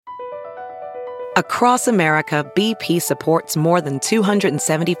Across America, BP supports more than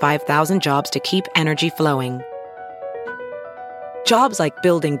 275,000 jobs to keep energy flowing. Jobs like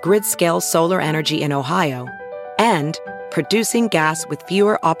building grid-scale solar energy in Ohio and producing gas with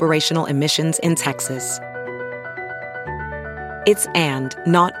fewer operational emissions in Texas. It's and,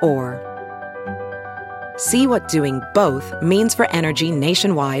 not or. See what doing both means for energy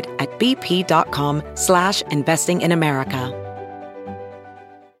nationwide at bp.com/investing in America.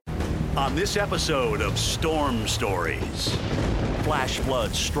 On this episode of Storm Stories, flash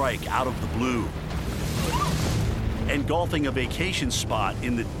floods strike out of the blue, engulfing a vacation spot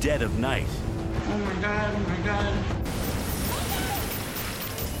in the dead of night. Oh my God, oh my God.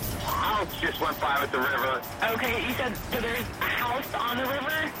 House just went by with the river. Okay, you said so there's a house on the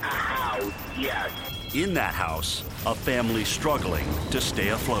river? A house, yes. In that house, a family struggling to stay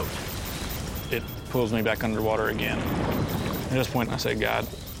afloat. It pulls me back underwater again. At this point, I say, God,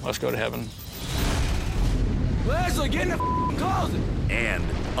 let's go to heaven. Leslie, get in the closet! And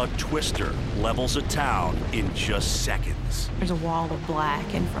a twister levels a town in just seconds. There's a wall of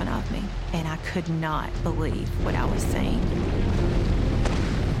black in front of me, and I could not believe what I was seeing.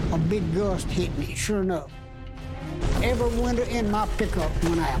 A big gust hit me, sure enough. Every window in my pickup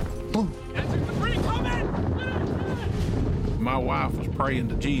went out. Boom. My wife was praying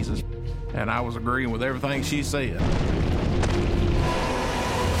to Jesus, and I was agreeing with everything she said.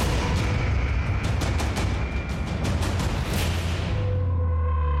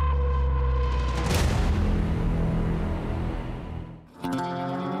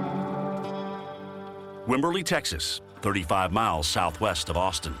 Wimberley, Texas, 35 miles southwest of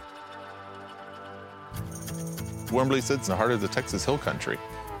Austin. Wimberley sits in the heart of the Texas Hill Country.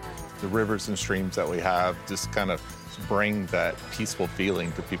 The rivers and streams that we have just kind of bring that peaceful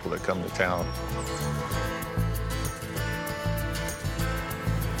feeling to people that come to town.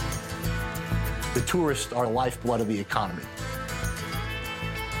 The tourists are the lifeblood of the economy.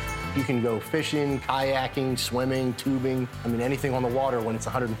 You can go fishing, kayaking, swimming, tubing, anything on the water when it's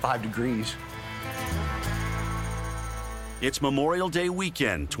 105 degrees. It's Memorial Day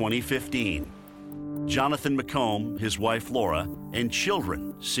weekend 2015. Jonathan McComb, his wife Laura, and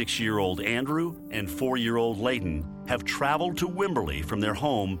children, 6-year-old Andrew and 4-year-old Layton, have traveled to Wimberley from their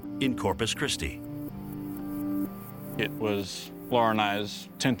home in Corpus Christi. It was Laura and I's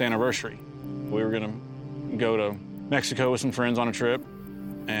 10th anniversary. We were gonna go to Mexico with some friends on a trip,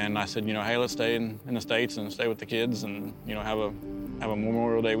 and I said, hey, let's stay in the States and stay with the kids and, have a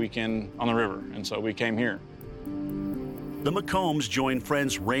Memorial Day weekend on the river. And so we came here. The McCombs joined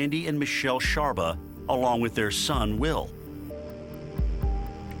friends Randy and Michelle Sharba along with their son, Will.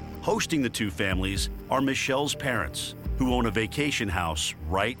 Hosting the two families are Michelle's parents, who own a vacation house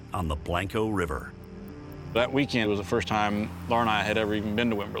right on the Blanco River. That weekend was the first time Laura and I had ever even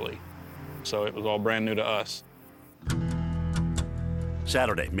been to Wimberley, so it was all brand new to us.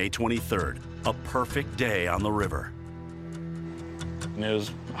 Saturday, May 23rd, a perfect day on the river. And it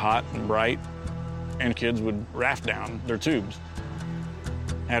was hot and bright, and kids would raft down their tubes.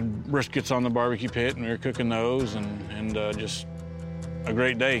 Had briskets on the barbecue pit, and we were cooking those, and just a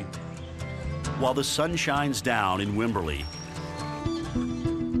great day. While the sun shines down in Wimberley,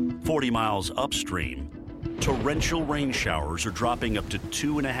 40 miles upstream, torrential rain showers are dropping up to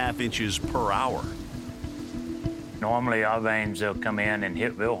 2.5 inches per hour. Normally our veins will come in and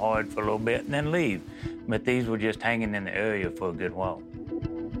hit real hard for a little bit and then leave, but these were just hanging in the area for a good while.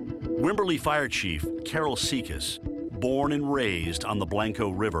 Wimberley Fire Chief Carol Sekas, born and raised on the Blanco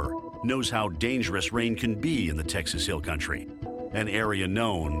River, knows how dangerous rain can be in the Texas Hill Country, an area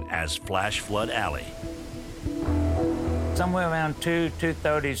known as Flash Flood Alley. Somewhere around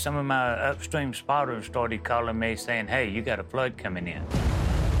 2:30, some of my upstream spotters started calling me saying, hey, you got a flood coming in.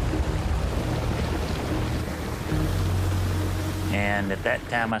 And at that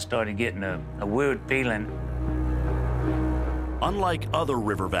time, I started getting a weird feeling. Unlike other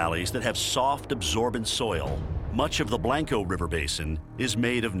river valleys that have soft, absorbent soil, much of the Blanco River Basin is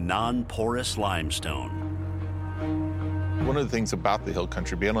made of non-porous limestone. One of the things about the hill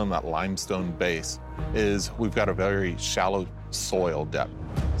country, being on that limestone base, is we've got a very shallow soil depth.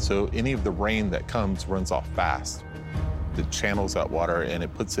 So any of the rain that comes runs off fast. It channels that water and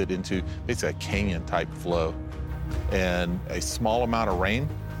it puts it into basically a canyon-type flow. And a small amount of rain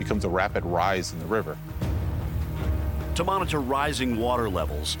becomes a rapid rise in the river. To monitor rising water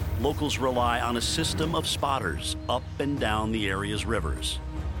levels, locals rely on a system of spotters up and down the area's rivers.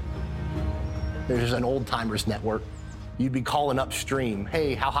 There's an old-timers network. You'd be calling upstream,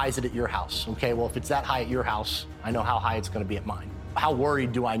 hey, how high is it at your house? Okay, well, if it's that high at your house, I know how high it's gonna be at mine. How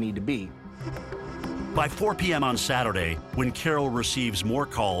worried do I need to be? By 4 p.m. on Saturday, when Carol receives more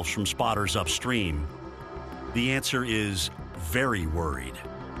calls from spotters upstream, the answer is very worried.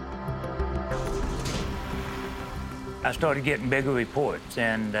 I started getting bigger reports,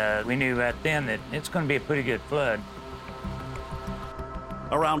 and we knew right then that it's going to be a pretty good flood.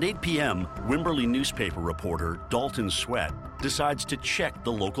 Around 8 p.m., Wimberley newspaper reporter Dalton Sweat decides to check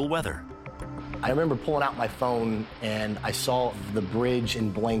the local weather. I remember pulling out my phone, and I saw the bridge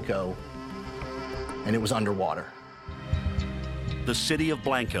in Blanco, and it was underwater. The city of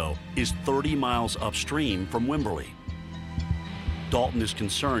Blanco is 30 miles upstream from Wimberley. Dalton is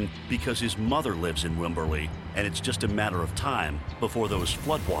concerned because his mother lives in Wimberley, and it's just a matter of time before those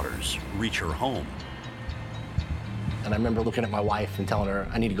floodwaters reach her home. And I remember looking at my wife and telling her,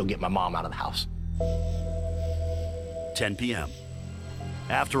 I need to go get my mom out of the house. 10 p.m.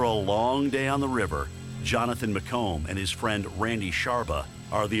 After a long day on the river, Jonathan McComb and his friend Randy Sharba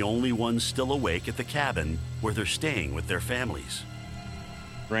are the only ones still awake at the cabin where they're staying with their families.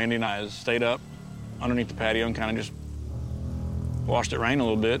 Randy and I stayed up underneath the patio and kind of just watched it rain a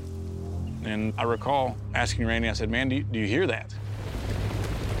little bit. And I recall asking Randy, I said, man, do you hear that?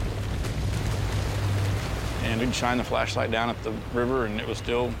 And we'd shine the flashlight down at the river, and it was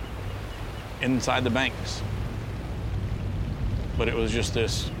still inside the banks. But it was just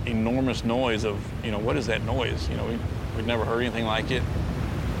this enormous noise of, what is that noise? We'd never heard anything like it.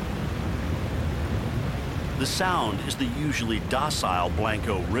 The sound is the usually docile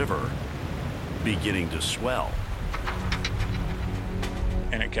Blanco River beginning to swell.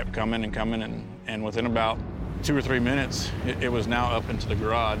 And it kept coming and coming, and within about 2 or 3 minutes, it was now up into the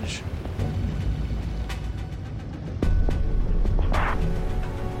garage.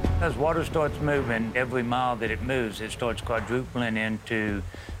 As water starts moving, every mile that it moves, it starts quadrupling into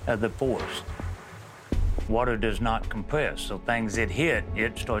the force. Water does not compress, so things that hit,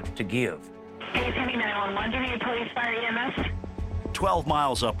 it starts to give. APB 911, do you need police, fire, EMS? 12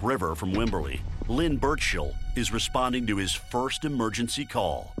 miles upriver from Wimberley, Lynn Birchill is responding to his first emergency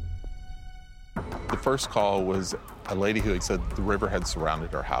call. The first call was a lady who had said the river had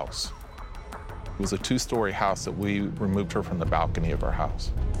surrounded her house. It was a 2-story house that we removed her from the balcony of our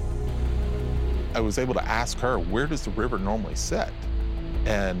house. I was able to ask her, where does the river normally set?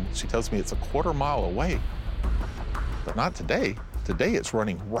 And she tells me it's a 1/4 mile away, but not today. Today it's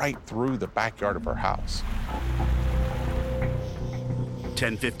running right through the backyard of our house.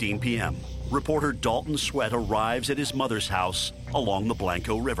 10:15 p.m. Reporter Dalton Sweat arrives at his mother's house along the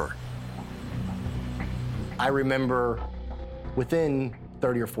Blanco River. I remember within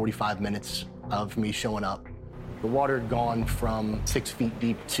 30 or 45 minutes of me showing up, the water had gone from 6 feet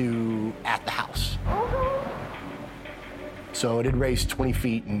deep to at the house. So it had raised 20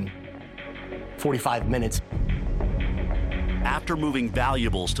 feet in 45 minutes. After moving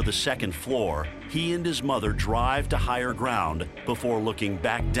valuables to the second floor, he and his mother drive to higher ground before looking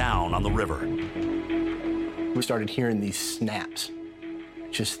back down on the river. We started hearing these snaps,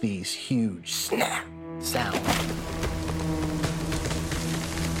 just these huge snap sounds.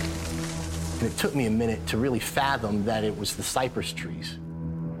 And it took me a minute to really fathom that it was the cypress trees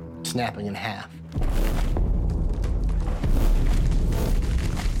snapping in half.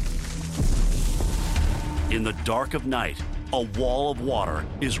 In the dark of night, a wall of water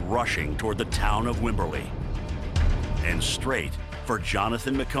is rushing toward the town of Wimberley. And straight for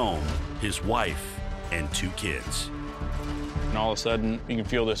Jonathan McComb, his wife, and 2 kids. And all of a sudden, you can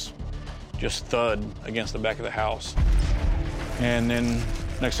feel this just thud against the back of the house. And then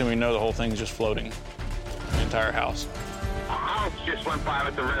next thing we know, the whole thing's just floating, the entire house. A house just went by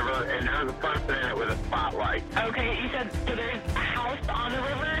with the river, and there was a person in it with a spotlight. Okay, you said, so there's a house on the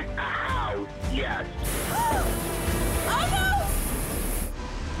river? A house, yes. Oh, no!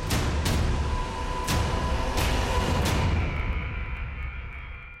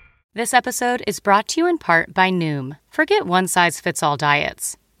 This episode is brought to you in part by Noom. Forget one-size-fits-all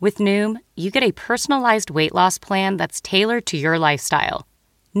diets. With Noom, you get a personalized weight loss plan that's tailored to your lifestyle.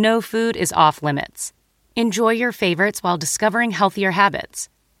 No food is off-limits. Enjoy your favorites while discovering healthier habits.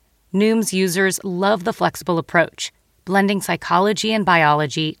 Noom's users love the flexible approach, blending psychology and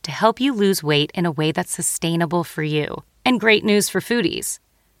biology to help you lose weight in a way that's sustainable for you. And great news for foodies.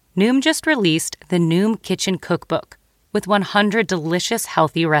 Noom just released the Noom Kitchen Cookbook with 100 delicious,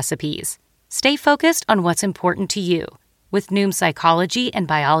 healthy recipes. Stay focused on what's important to you with Noom's psychology and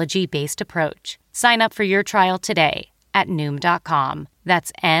biology-based approach. Sign up for your trial today at Noom.com.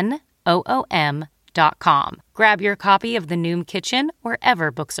 That's NOOM.com. Grab your copy of the Noom Kitchen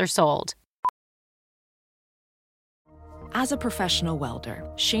wherever books are sold. As a professional welder,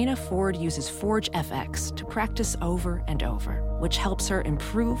 Shayna Ford uses Forge FX to practice over and over, which helps her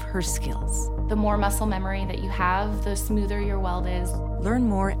improve her skills. The more muscle memory that you have, the smoother your weld is. Learn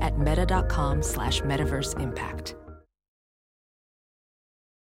more at meta.com/metaverseimpact.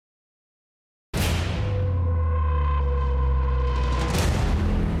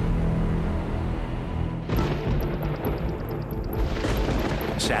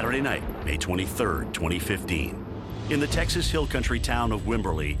 Saturday night, May 23rd, 2015. In the Texas Hill Country town of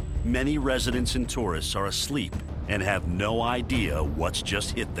Wimberley, many residents and tourists are asleep and have no idea what's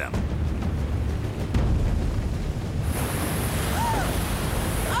just hit them.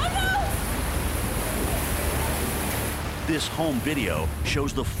 This home video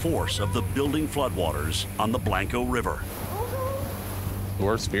shows the force of the building floodwaters on the Blanco River. The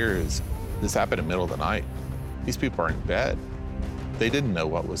worst fear is this happened in the middle of the night. These people are in bed. They didn't know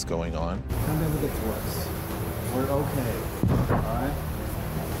what was going on. Come in with it to us. We're okay, all right?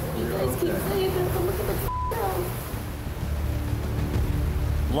 You guys keep saying this, but look at the house.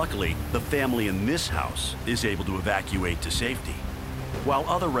 Luckily, the family in this house is able to evacuate to safety, while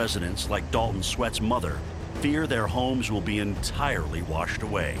other residents, like Dalton Sweat's mother, fear their homes will be entirely washed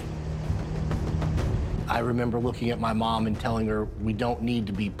away. I remember looking at my mom and telling her, we don't need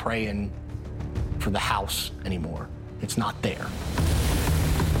to be praying for the house anymore. It's not there.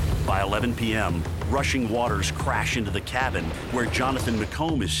 By 11 p.m., rushing waters crash into the cabin where Jonathan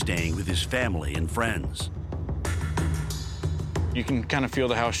McComb is staying with his family and friends. You can kind of feel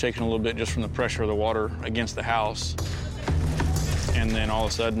the house shaking a little bit just from the pressure of the water against the house. And then all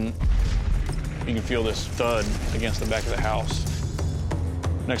of a sudden, you can feel this thud against the back of the house.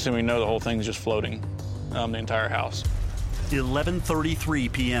 Next thing we know, the whole thing's just floating, the entire house.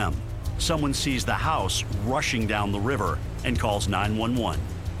 11:33 p.m. Someone sees the house rushing down the river and calls 911.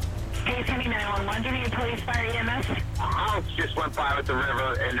 Hey, Tammy 911, do you need police, fire, EMS? A house just went by with the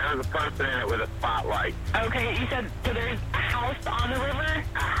river, and there's a person in it with a spotlight. Okay, you said, so there's a house on the river?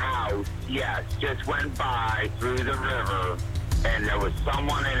 A house, yes, just went by through the river, and there was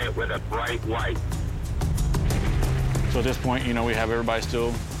someone in it with a bright light. So at this point, you know, we have everybody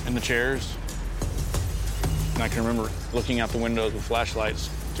still in the chairs. And I can remember looking out the windows with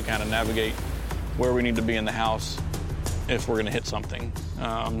flashlights to kind of navigate where we need to be in the house if we're going to hit something,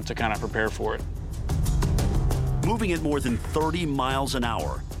 to kind of prepare for it. Moving at more than 30 miles an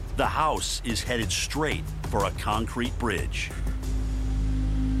hour, the house is headed straight for a concrete bridge.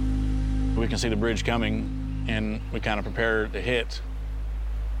 We can see the bridge coming, and we kind of prepare to hit,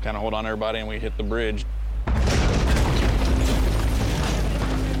 kind of hold on to everybody, and we hit the bridge.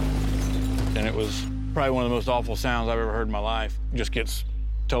 And it was probably one of the most awful sounds I've ever heard in my life. It just gets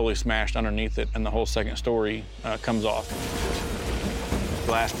totally smashed underneath it, and the whole second story comes off.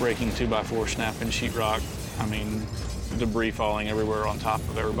 Glass breaking, 2x4 snapping, sheetrock. I mean, debris falling everywhere on top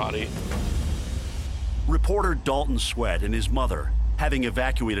of everybody. Reporter Dalton Sweat and his mother, having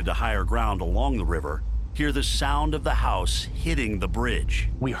evacuated to higher ground along the river, hear the sound of the house hitting the bridge.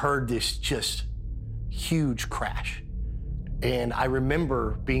 We heard this just huge crash. And I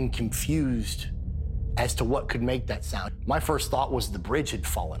remember being confused as to what could make that sound. My first thought was the bridge had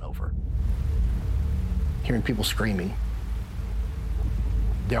fallen over. Hearing people screaming.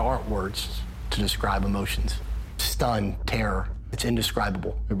 There aren't words to describe emotions. Stun, terror, it's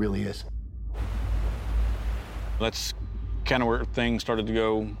indescribable, it really is. That's kind of where things started to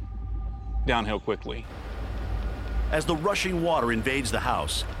go downhill quickly. As the rushing water invades the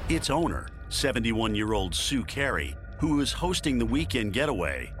house, its owner, 71-year-old Sue Carey, who is hosting the weekend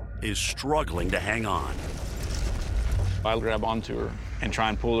getaway, is struggling to hang on. I grab onto her and try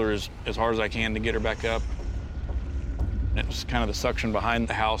and pull her as hard as I can to get her back up. And it was kind of the suction behind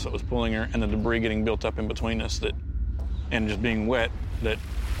the house that was pulling her, and the debris getting built up in between us, and just being wet, that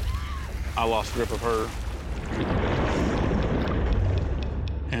I lost grip of her.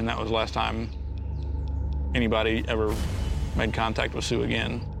 And that was the last time anybody ever made contact with Sue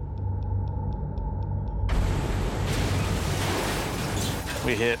again.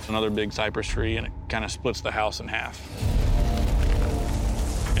 We hit another big cypress tree, and it kind of splits the house in half.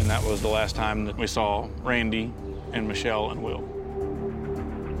 And that was the last time that we saw Randy and Michelle and Will.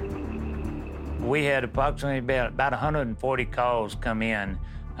 We had approximately about 140 calls come in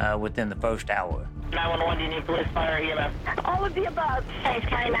within the first hour. 911, do you need police, fire, EMS? All of the above. Hey,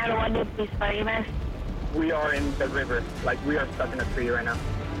 County 911, do you need police, fire, EMS? We are in the river. Like, we are stuck in a tree right now.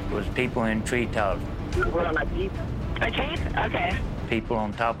 There was people in treetops. We're on a jeep. A jeep? Okay. People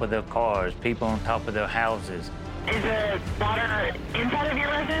on top of their cars, people on top of their houses. Is the water inside of your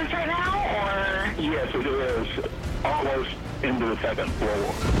residence right now, or? Yes, it is. Almost into the second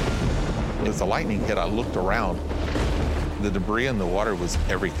floor. As the lightning hit, I looked around. The debris in the water was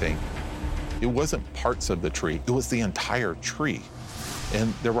everything. It wasn't parts of the tree, it was the entire tree.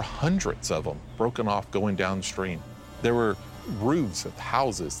 And there were hundreds of them broken off going downstream. There were roofs of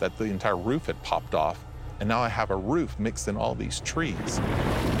houses that the entire roof had popped off. And now I have a roof mixed in all these trees.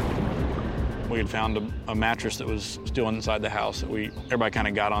 We had found a mattress that was still inside the house that everybody kind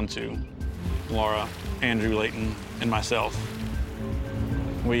of got onto. Laura, Andrew, Layton, and myself.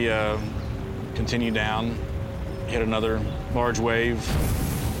 We continued down, hit another large wave.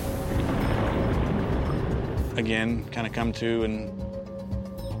 Again, kind of come to and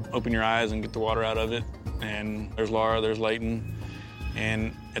open your eyes and get the water out of it. And there's Laura, there's Layton.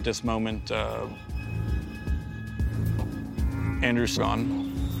 And at this moment, Andrew's gone.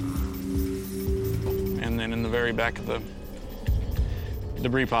 And then in the very back of the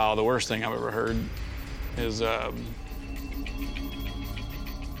debris pile, the worst thing I've ever heard is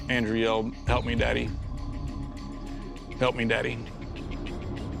Andrew yelled, "Help me, Daddy. Help me, Daddy,"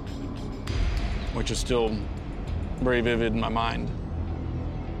 which is still very vivid in my mind.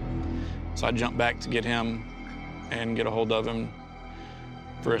 So I jumped back to get him and get a hold of him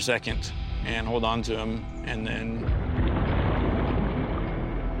for a second and hold on to him, and then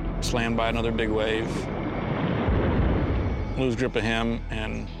slammed by another big wave, lose grip of him,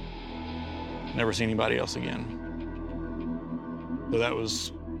 and never see anybody else again. So that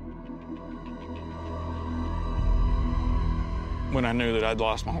was when I knew that I'd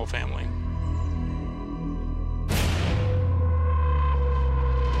lost my whole family.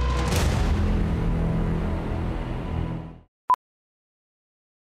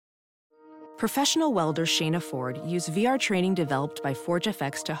 Professional welder Shayna Ford used VR training developed by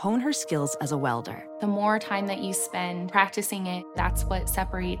ForgeFX to hone her skills as a welder. The more time that you spend practicing it, that's what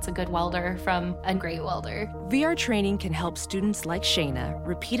separates a good welder from a great welder. VR training can help students like Shayna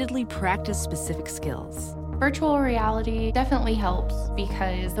repeatedly practice specific skills. Virtual reality definitely helps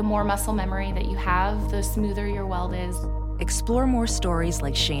because the more muscle memory that you have, the smoother your weld is. Explore more stories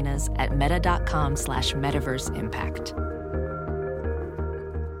like Shayna's at meta.com/metaverseimpact.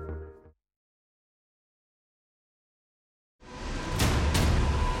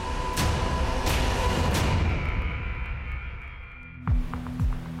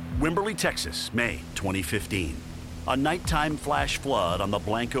 Wimberley, Texas, May 2015. A nighttime flash flood on the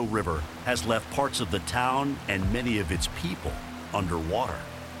Blanco River has left parts of the town and many of its people underwater.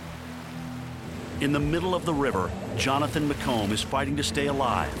 In the middle of the river, Jonathan McComb is fighting to stay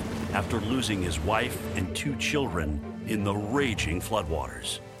alive after losing his wife and 2 children in the raging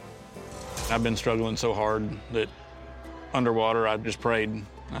floodwaters. I've been struggling so hard that underwater I just prayed.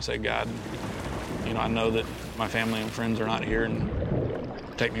 I said, God, I know that my family and friends are not here, and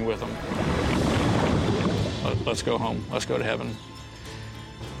take me with them. Let's go home. Let's go to heaven.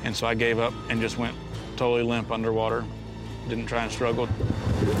 And so I gave up and just went totally limp underwater. Didn't try and struggle.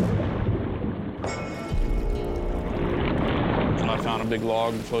 And I found a big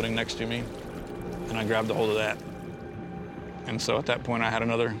log floating next to me, and I grabbed a hold of that. And so at that point, I had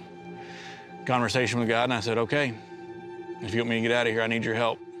another conversation with God, and I said, okay, if you want me to get out of here, I need your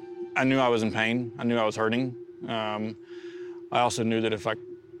help. I knew I was in pain. I knew I was hurting. I also knew that if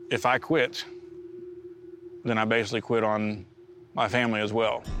I quit, then I basically quit on my family as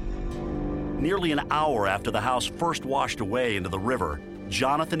well. Nearly an hour after the house first washed away into the river,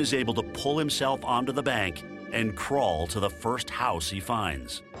 Jonathan is able to pull himself onto the bank and crawl to the first house he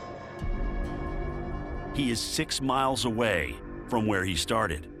finds. He is 6 miles away from where he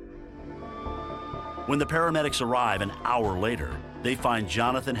started. When the paramedics arrive an hour later, they find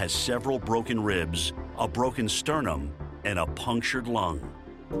Jonathan has several broken ribs, a broken sternum, and a punctured lung.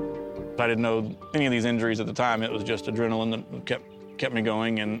 I didn't know any of these injuries at the time. It was just adrenaline that kept me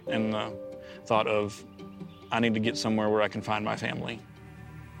going, and the thought of, I need to get somewhere where I can find my family.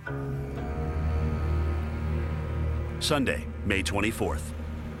 Sunday, May 24th.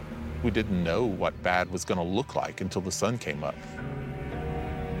 We didn't know what bad was going to look like until the sun came up.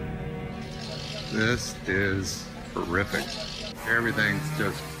 This is horrific. Everything's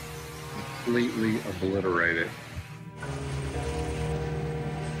just completely obliterated.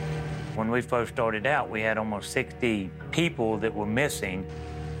 When we first started out, we had almost 60 people that were missing,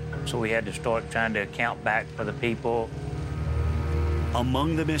 so we had to start trying to account back for the people.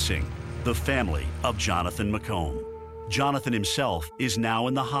 Among the missing, the family of Jonathan McComb. Jonathan himself is now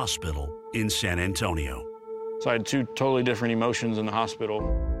in the hospital in San Antonio. So I had 2 totally different emotions in the hospital.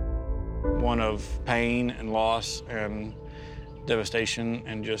 One of pain and loss and devastation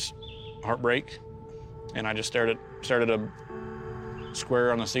and just heartbreak. And I just stared at a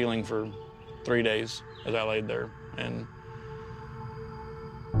square on the ceiling for 3 days as I laid there and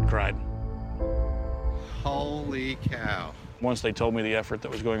cried. Holy cow. Once they told me the effort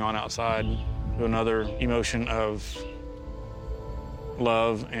that was going on outside, to another emotion of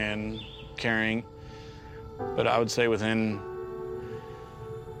love and caring. But I would say within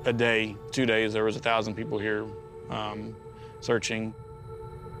a day, 2 days, there was 1,000 people here searching.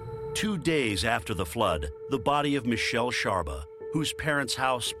 2 days after the flood, the body of Michelle Sharba, whose parents'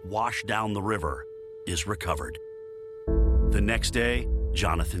 house washed down the river, is recovered. The next day,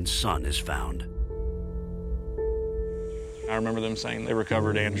 Jonathan's son is found. I remember them saying they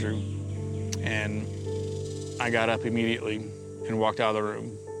recovered Andrew, and I got up immediately and walked out of the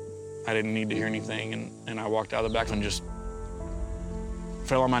room. I didn't need to hear anything, and I walked out of the back and just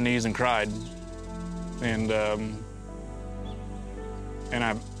fell on my knees and cried. And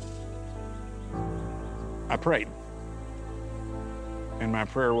I prayed. And my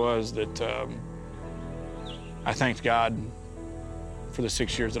prayer was that I thanked God for the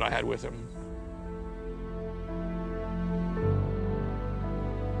 6 years that I had with him.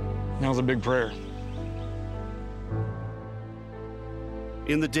 That was a big prayer.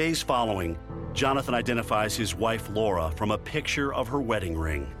 In the days following, Jonathan identifies his wife Laura from a picture of her wedding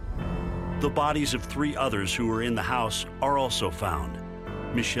ring. The bodies of 3 others who were in the house are also found.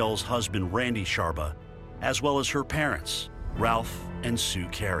 Michelle's husband, Randy Sharba, as well as her parents, Ralph and Sue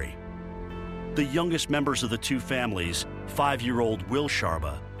Carey. The youngest members of the 2 families, 5-year-old Will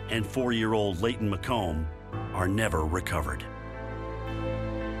Sharba and 4-year-old Leighton McComb, are never recovered.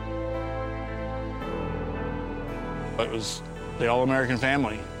 It was the all-American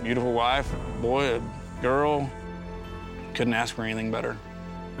family. Beautiful wife, boy, a girl. Couldn't ask for anything better.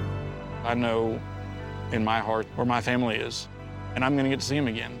 I know in my heart where my family is, and I'm gonna get to see them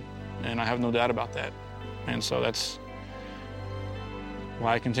again, and I have no doubt about that. And so that's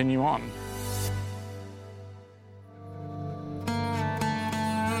why I continue on.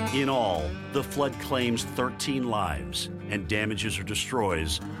 In all, the flood claims 13 lives and damages or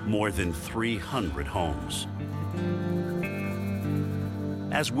destroys more than 300 homes.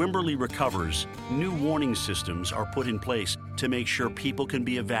 As Wimberley recovers, new warning systems are put in place to make sure people can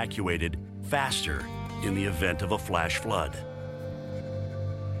be evacuated faster in the event of a flash flood.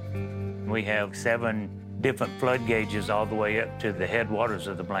 We have 7 different flood gauges all the way up to the headwaters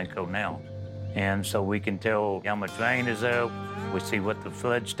of the Blanco now. And so we can tell how much rain is up, we see what the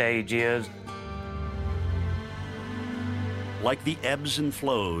flood stage is. Like the ebbs and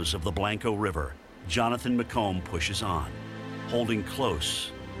flows of the Blanco River, Jonathan McComb pushes on, holding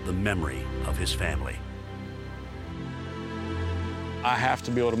close the memory of his family. I have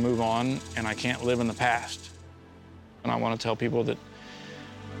to be able to move on, and I can't live in the past. And I want to tell people that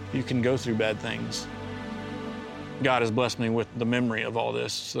you can go through bad things. God has blessed me with the memory of all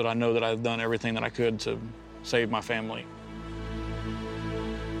this so that I know that I've done everything that I could to save my family.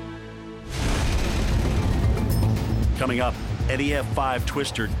 Coming up, Eddie F5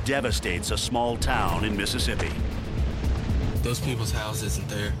 Twister devastates a small town in Mississippi. Those people's house isn't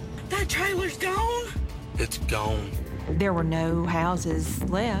there. That trailer's gone? It's gone. There were no houses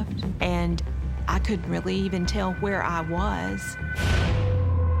left, and I couldn't really even tell where I was.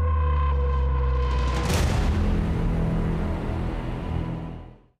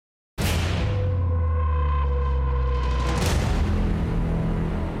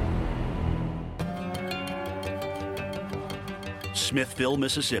 Smithville,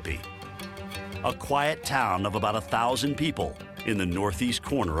 Mississippi, a quiet town of about 1,000 people in the northeast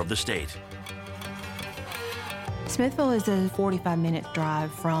corner of the state. Smithville is a 45-minute drive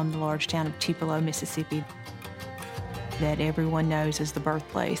from the large town of Tupelo, Mississippi, that everyone knows as the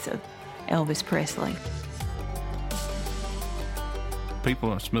birthplace of Elvis Presley.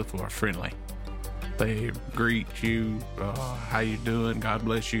 People in Smithville are friendly. They greet you, how you doing, God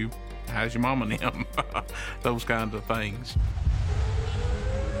bless you, how's your mom and them, those kinds of things.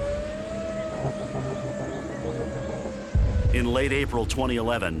 In late April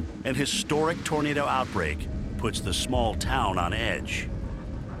 2011, an historic tornado outbreak puts the small town on edge.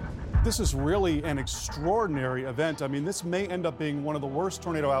 This is really an extraordinary event. I mean, this may end up being one of the worst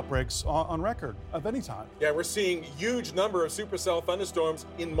tornado outbreaks on record of any time. Yeah, we're seeing huge number of supercell thunderstorms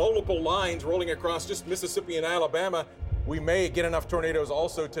in multiple lines rolling across just Mississippi and Alabama. We may get enough tornadoes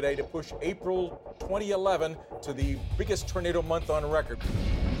also today to push April 2011 to the biggest tornado month on record.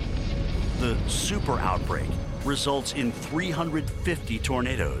 The super outbreak results in 350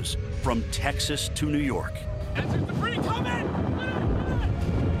 tornadoes from Texas to New York. Debris coming!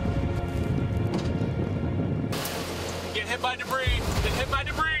 Get hit by debris! Get hit by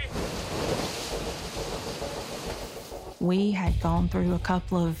debris! We had gone through a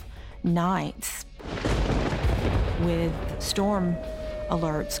couple of nights with storm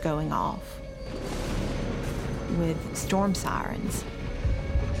alerts going off, with storm sirens.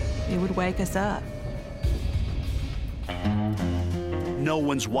 It would wake us up. No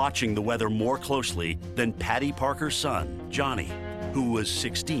one's watching the weather more closely than Patty Parker's son, Johnny, who was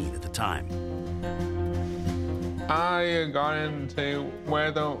 16 at the time. I got into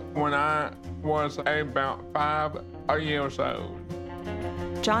weather when I was about 5 years old.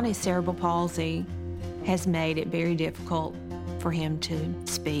 Johnny's cerebral palsy has made it very difficult for him to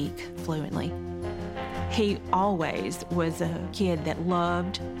speak fluently. He always was a kid that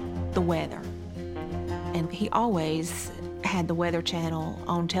loved the weather, and he always had the Weather Channel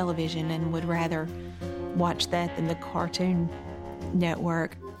on television and would rather watch that than the Cartoon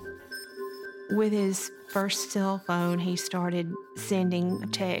Network. With his first cell phone, he started sending a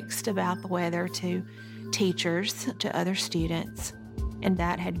text about the weather to teachers, to other students, and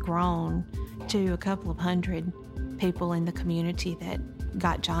that had grown to a couple of hundred people in the community that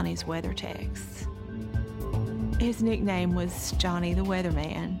got Johnny's weather texts. His nickname was Johnny the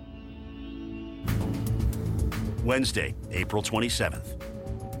Weatherman. Wednesday, April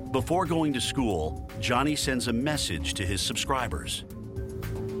 27th. Before going to school, Johnny sends a message to his subscribers.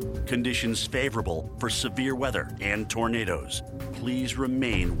 Conditions favorable for severe weather and tornadoes. Please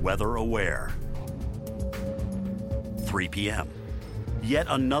remain weather aware. 3 p.m. Yet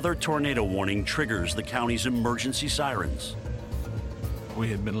another tornado warning triggers the county's emergency sirens. We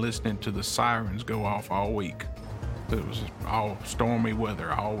had been listening to the sirens go off all week. It was all stormy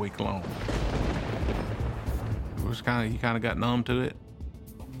weather all week long. It was you kind of got numb to it.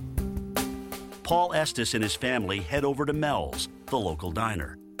 Paul Estes and his family head over to Mel's, the local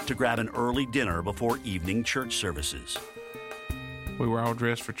diner, to grab an early dinner before evening church services. We were all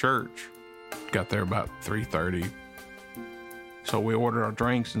dressed for church. Got there about 3:30. So we ordered our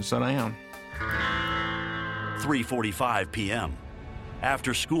drinks and sat down. 3:45 p.m.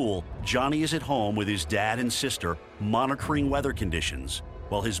 After school, Johnny is at home with his dad and sister monitoring weather conditions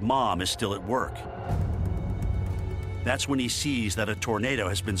while his mom is still at work. That's when he sees that a tornado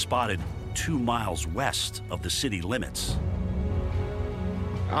has been spotted 2 miles west of the city limits.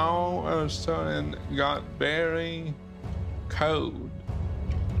 All of a sudden got very cold,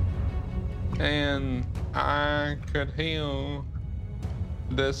 and I could hear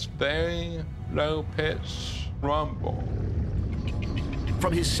this very low-pitched rumble.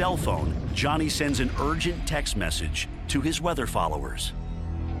 From his cell phone, Johnny sends an urgent text message to his weather followers.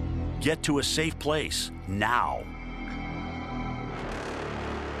 Get to a safe place now.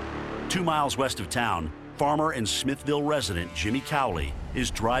 2 miles west of town, farmer and Smithville resident Jimmy Cowley is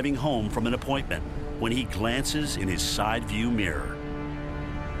driving home from an appointment when he glances in his side view mirror.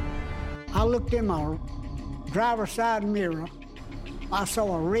 I looked in my driver's side mirror. I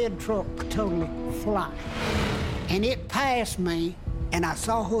saw a red truck totally fly. And it passed me, and I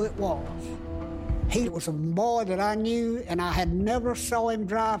saw who it was. He was a boy that I knew, and I had never saw him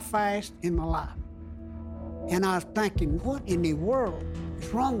drive fast in my life. And I was thinking, what in the world is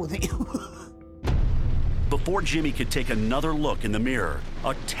wrong with him? Before Jimmy could take another look in the mirror,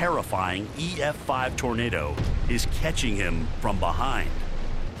 a terrifying EF5 tornado is catching him from behind.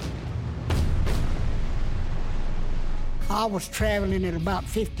 I was traveling at about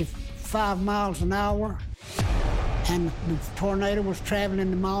 55 miles an hour, and the tornado was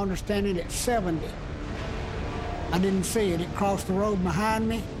traveling, to my understanding, at 70. I didn't see it. It crossed the road behind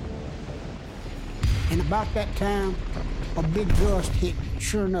me, and about that time, a big gust hit me,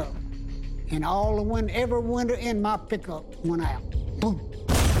 sure enough. And all the wind, every window in my pickup went out. Boom.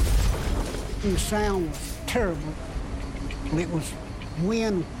 And the sound was terrible. It was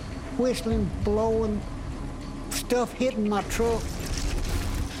wind whistling, blowing, stuff hitting my truck.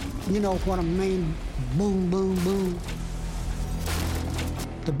 You know what I mean? Boom, boom, boom.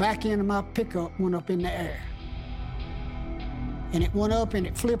 The back end of my pickup went up in the air. And it went up and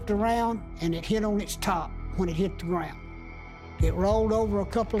it flipped around and it hit on its top when it hit the ground. It rolled over a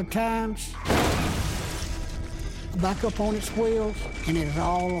couple of times, back up on its wheels, and it was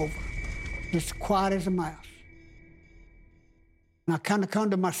all over. Just quiet as a mouse. And I kind of come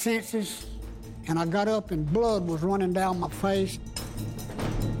to my senses, and I got up and blood was running down my face.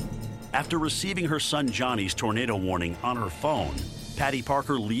 After receiving her son Johnny's tornado warning on her phone, Patty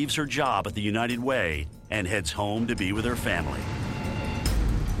Parker leaves her job at the United Way and heads home to be with her family.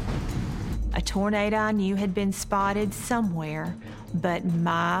 A tornado I knew had been spotted somewhere, but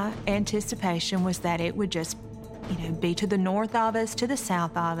my anticipation was that it would just, be to the north of us, to the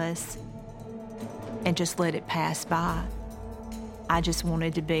south of us, and just let it pass by. I just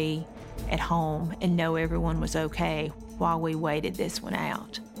wanted to be at home and know everyone was okay while we waited this one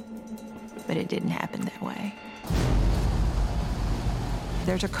out. But it didn't happen that way.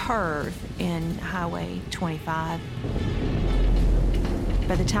 There's a curve in Highway 25.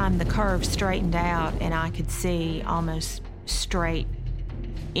 By the time the curve straightened out and I could see almost straight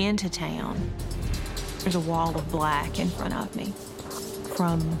into town, there's a wall of black in front of me.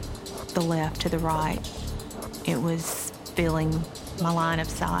 From the left to the right, it was filling my line of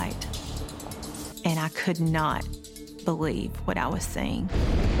sight. And I could not believe what I was seeing.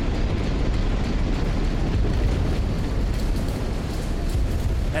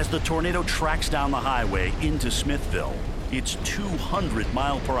 As the tornado tracks down the highway into Smithville, its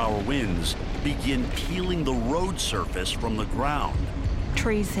 200-mile-per-hour winds begin peeling the road surface from the ground.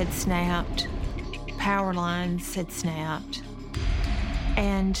 Trees had snapped, power lines had snapped,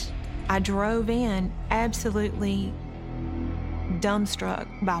 and I drove in absolutely dumbstruck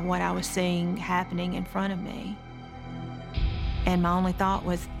by what I was seeing happening in front of me. And my only thought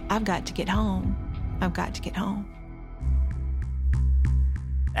was, I've got to get home. I've got to get home.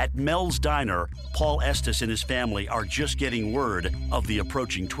 At Mel's Diner, Paul Estes and his family are just getting word of the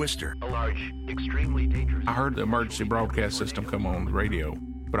approaching twister. A large, extremely dangerous... I heard the emergency broadcast system come on the radio,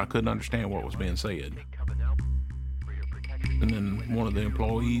 but I couldn't understand what was being said. And then one of the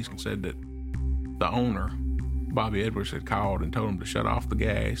employees said that the owner, Bobby Edwards, had called and told him to shut off the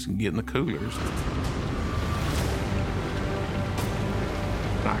gas and get in the coolers.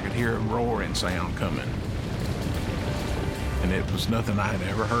 And I could hear a roaring sound coming. And it was nothing I had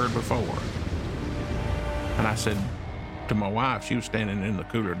ever heard before. And I said to my wife, she was standing in the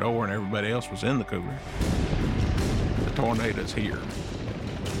cooler door and everybody else was in the cooler, "The tornado's here.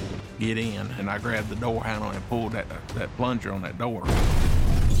 Get in." And I grabbed the door handle and pulled that plunger on that door.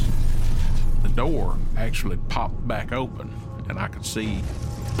 The door actually popped back open and I could see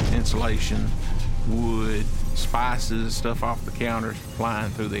insulation, wood, spices, stuff off the counters flying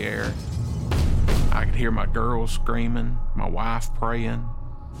through the air. I could hear my girls screaming, my wife praying.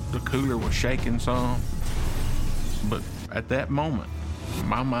 The cooler was shaking some. But at that moment,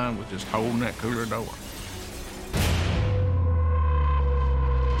 my mind was just holding that cooler door.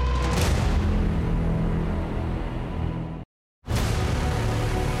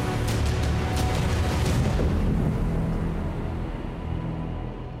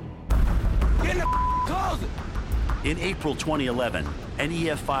 Get in the closet! In April 2011, an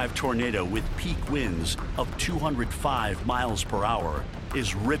EF5 tornado with peak winds of 205 miles per hour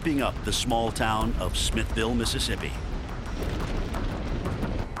is ripping up the small town of Smithville, Mississippi.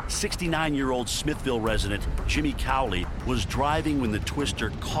 69-year-old Smithville resident Jimmy Cowley was driving when the twister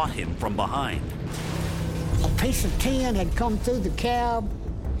caught him from behind. A piece of tin had come through the cab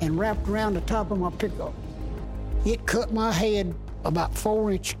and wrapped around the top of my pickup. It cut my head about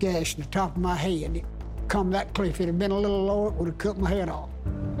 4-inch gash in the top of my head. It come that close. If it had been a little lower, it would have cut my head off.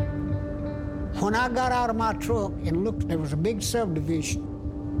 When I got out of my truck and looked, there was a big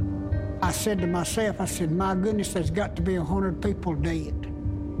subdivision. I said to myself, I said, my goodness, there's got to be 100 people dead.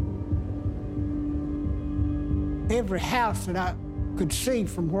 Every house that I could see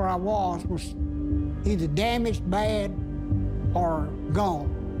from where I was either damaged, bad, or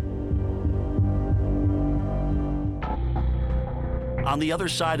gone. On the other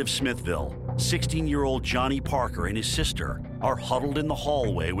side of Smithville, 16-year-old Johnny Parker and his sister are huddled in the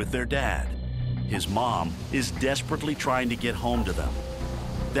hallway with their dad. His mom is desperately trying to get home to them.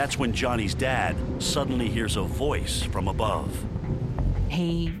 That's when Johnny's dad suddenly hears a voice from above.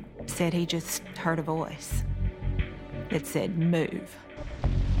 He said he just heard a voice that said, "Move."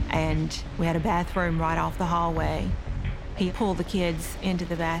 And we had a bathroom right off the hallway. He pulled the kids into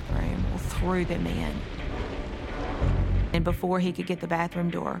the bathroom, threw them in. And before he could get the bathroom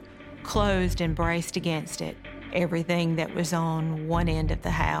door closed and braced against it, everything that was on one end of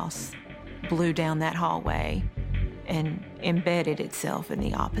the house blew down that hallway and embedded itself in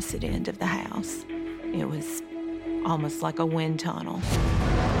the opposite end of the house. It was almost like a wind tunnel.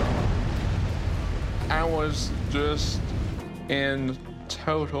 I was just in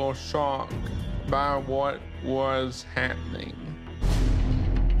total shock by what was happening.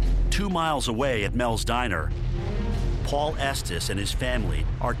 2 miles away at Mel's Diner, Paul Estes and his family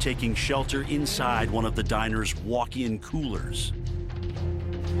are taking shelter inside one of the diner's walk-in coolers.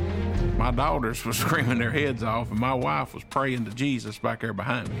 My daughters were screaming their heads off, and my wife was praying to Jesus back there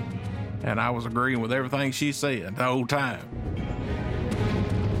behind me. And I was agreeing with everything she said the whole time.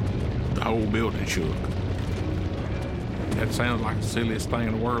 The whole building shook. That sounds like the silliest thing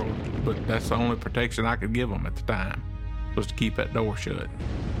in the world, but that's the only protection I could give them at the time, was to keep that door shut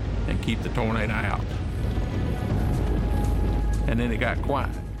and keep the tornado out. And then it got quiet.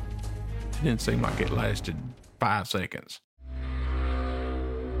 It didn't seem like it lasted 5 seconds.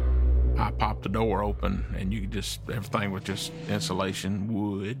 I popped the door open, and you could just, everything was just insulation,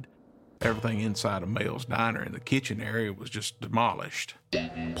 wood. Everything inside of Mel's Diner in the kitchen area was just demolished.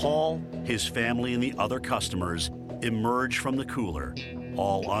 Paul, his family, and the other customers emerge from the cooler,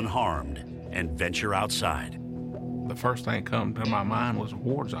 all unharmed, and venture outside. The first thing that come to my mind was a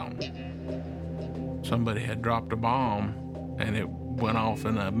war zone. Somebody had dropped a bomb, and it went off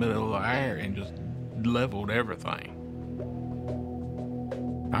in the middle of the air and just leveled everything.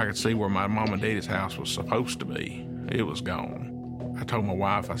 I could see where my mom and daddy's house was supposed to be. It was gone. I told my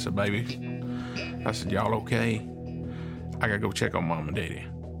wife, I said, baby, I said, y'all okay? I gotta go check on mom and daddy.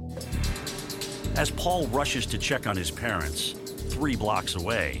 As Paul rushes to check on his parents, 3 blocks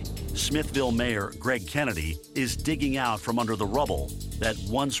away, Smithville Mayor Greg Kennedy is digging out from under the rubble that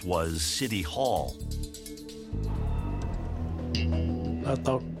once was City Hall. I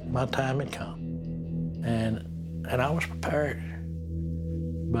thought my time had come, and I was prepared.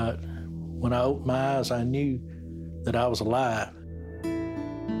 But when I opened my eyes, I knew that I was alive.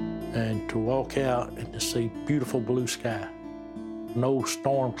 And to walk out and to see beautiful blue sky, no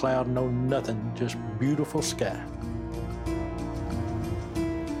storm cloud, no nothing, just beautiful sky.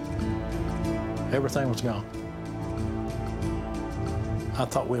 Everything was gone. I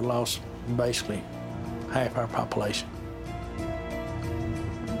thought we lost basically half our population.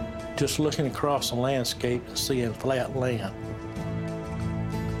 Just looking across the landscape and seeing flat land,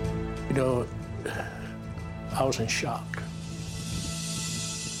 you know, I was in shock.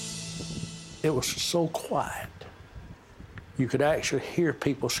 It was so quiet. You could actually hear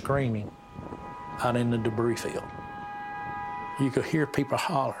people screaming out in the debris field. You could hear people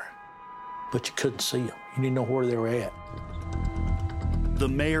holler, but you couldn't see them. You didn't know where they were at. The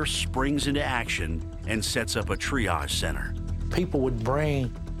mayor springs into action and sets up a triage center. People would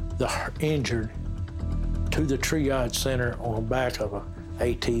bring the injured to the triage center on the back of an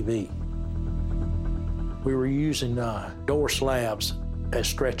ATV. We were using door slabs as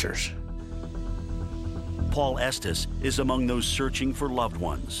stretchers. Paul Estes is among those searching for loved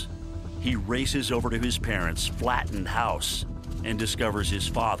ones. He races over to his parents' flattened house and discovers his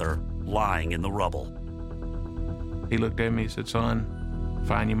father lying in the rubble. He looked at me and said, son,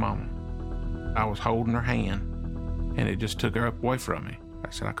 find your mama. I was holding her hand, and it just took her up away from me. I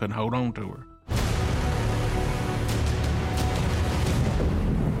said I couldn't hold on to her.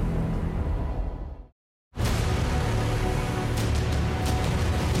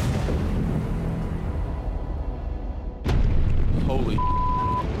 Holy.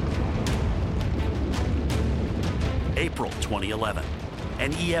 April 2011.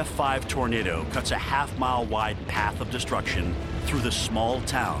 An EF5 tornado cuts a half-mile wide path of destruction through the small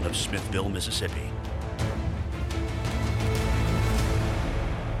town of Smithville, Mississippi.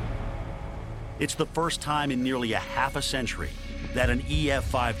 It's the first time in nearly a half a century that an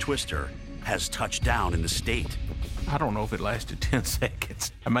EF5 twister has touched down in the state. I don't know if it lasted 10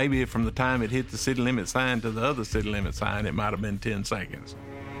 seconds. Maybe from the time it hit the city limit sign to the other city limit sign, it might have been 10 seconds.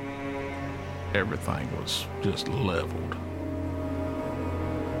 Everything was just leveled.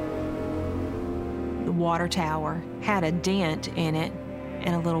 The water tower had a dent in it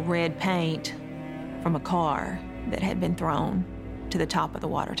and a little red paint from a car that had been thrown to the top of the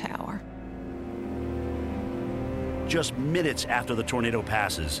water tower. Just minutes after the tornado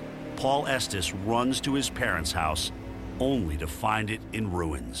passes, Paul Estes runs to his parents' house, only to find it in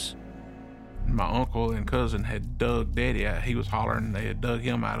ruins. My uncle and cousin had dug Daddy out. He was hollering. They had dug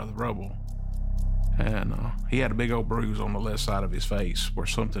him out of the rubble. And he had a big old bruise on the left side of his face where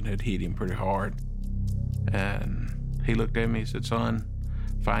something had hit him pretty hard. And he looked at me and said, son,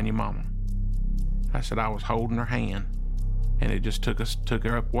 find your mama. I said I was holding her hand, and it just took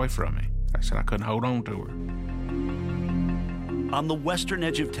her up away from me. I said I couldn't hold on to her. On the western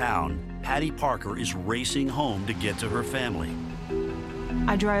edge of town, Patty Parker is racing home to get to her family.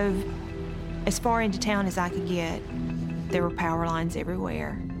 I drove as far into town as I could get. There were power lines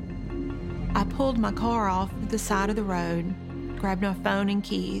everywhere. I pulled my car off the side of the road, grabbed my phone and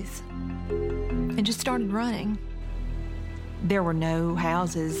keys, and just started running. There were no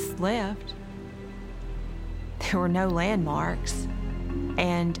houses left. There were no landmarks,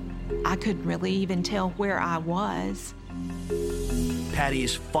 and I couldn't really even tell where I was. Patty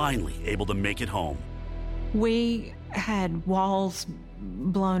is finally able to make it home. We had walls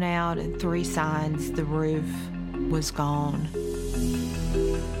blown out and 3 signs. The roof was gone.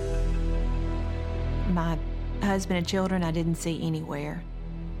 My husband and children I didn't see anywhere,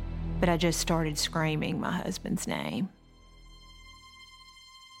 but I just started screaming my husband's name.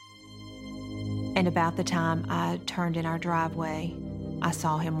 And about the time I turned in our driveway, I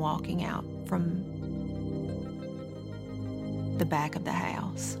saw him walking out from the back of the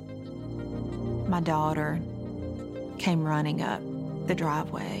house. My daughter came running up the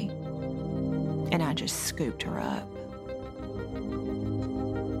driveway, and I just scooped her up.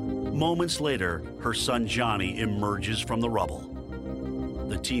 Moments later, her son Johnny emerges from the rubble.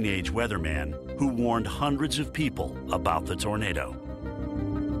 The teenage weatherman who warned hundreds of people about the tornado.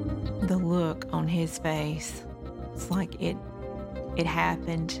 The look on his face, it's like it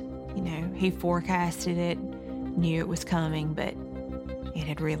happened. You know, he forecasted it, knew it was coming, but it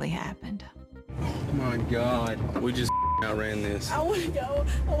had really happened. Oh my God, we just outran this. I want to go.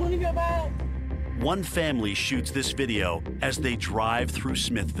 I want to go back. One family shoots this video as they drive through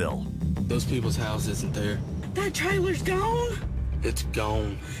Smithville. Those people's house isn't there. That trailer's gone? It's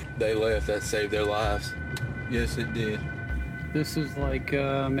gone. They left. That saved their lives. Yes, it did. This is like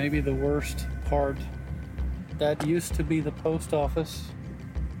maybe the worst part. That used to be the post office.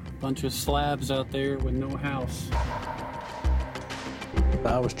 Bunch of slabs out there with no house.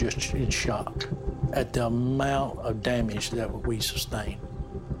 I was just in shock at the amount of damage that we sustained.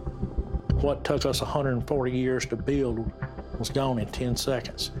 What took us 140 years to build was gone in 10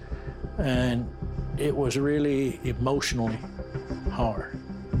 seconds. And it was really emotionally hard.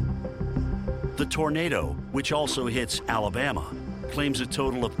 The tornado, which also hits Alabama, claims a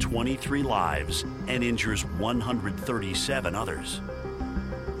total of 23 lives and injures 137 others.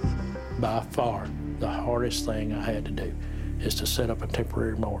 By far, the hardest thing I had to do is to set up a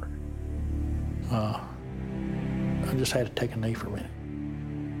temporary morgue. I just had to take a knee for a minute.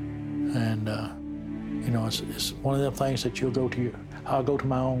 And, you know, it's one of them things that I'll go to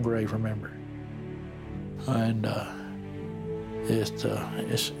my own grave, remember. And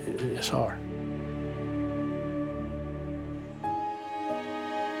it's hard.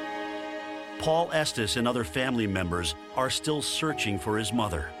 Paul Estes and other family members are still searching for his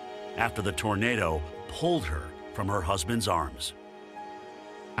mother after the tornado pulled her from her husband's arms.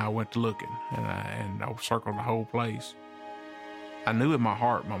 I went to looking, and I circled the whole place. I knew in my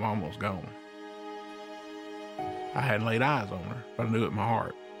heart my mom was gone. I hadn't laid eyes on her, but I knew it in my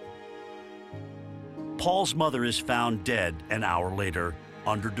heart. Paul's mother is found dead an hour later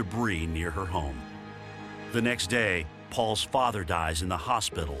under debris near her home. The next day, Paul's father dies in the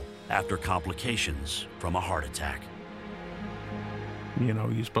hospital after complications from a heart attack. You know,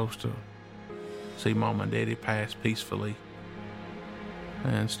 you're supposed to see Mom and Daddy pass peacefully.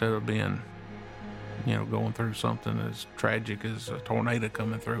 And instead of being, you know, going through something as tragic as a tornado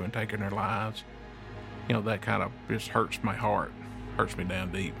coming through and taking their lives, you know, that kind of just hurts my heart, hurts me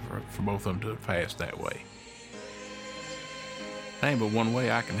down deep for both of them to have passed that way. There ain't but one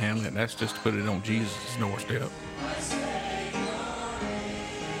way I can handle it, and that's just to put it on Jesus' doorstep.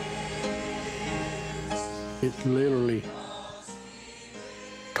 It literally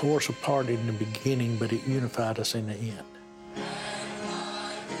tore us apart in the beginning, but it unified us in the end.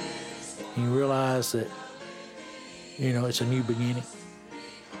 You realize that, you know, it's a new beginning.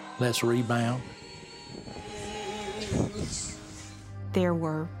 Let's rebound. There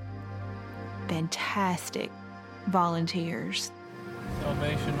were fantastic volunteers.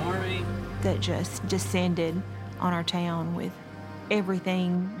 Salvation Army. That just descended on our town with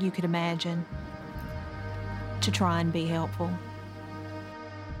everything you could imagine to try and be helpful.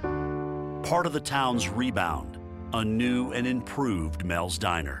 Part of the town's rebound, a new and improved Mel's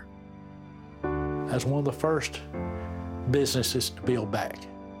Diner. As one of the first businesses to build back.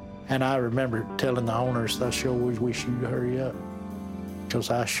 And I remember telling the owners, I sure always wish you'd hurry up, because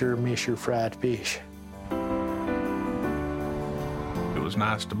I sure miss your fried fish. It was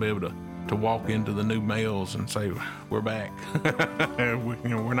nice to be able to walk into the new Mel's and say, we're back.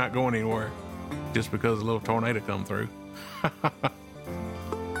 We're not going anywhere just because a little tornado come through.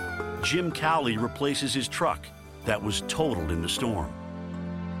 Jim Cowley replaces his truck that was totaled in the storm.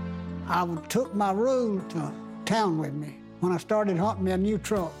 I took my rule to town with me when I started hunting me a new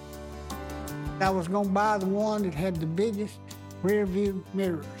truck. I was going to buy the one that had the biggest rear view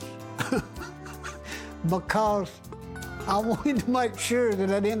mirrors because I wanted to make sure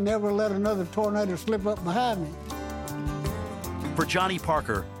that I didn't ever let another tornado slip up behind me. For Johnny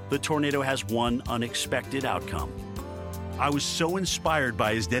Parker, the tornado has one unexpected outcome. I was so inspired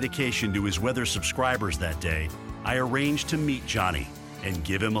by his dedication to his weather subscribers that day, I arranged to meet Johnny and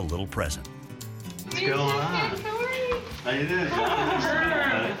give him a little present. What's going on? How you doing,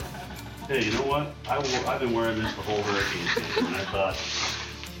 Johnny? Hey, you know what? I've been wearing this the whole hurricane season, and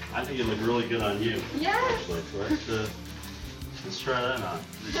I think it looked really good on you. Yes. Let's try that on.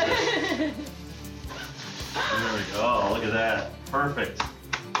 There we go. Oh, look at that. Perfect.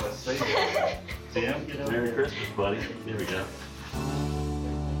 Let's see. Tim, Merry Christmas, buddy. Here we go.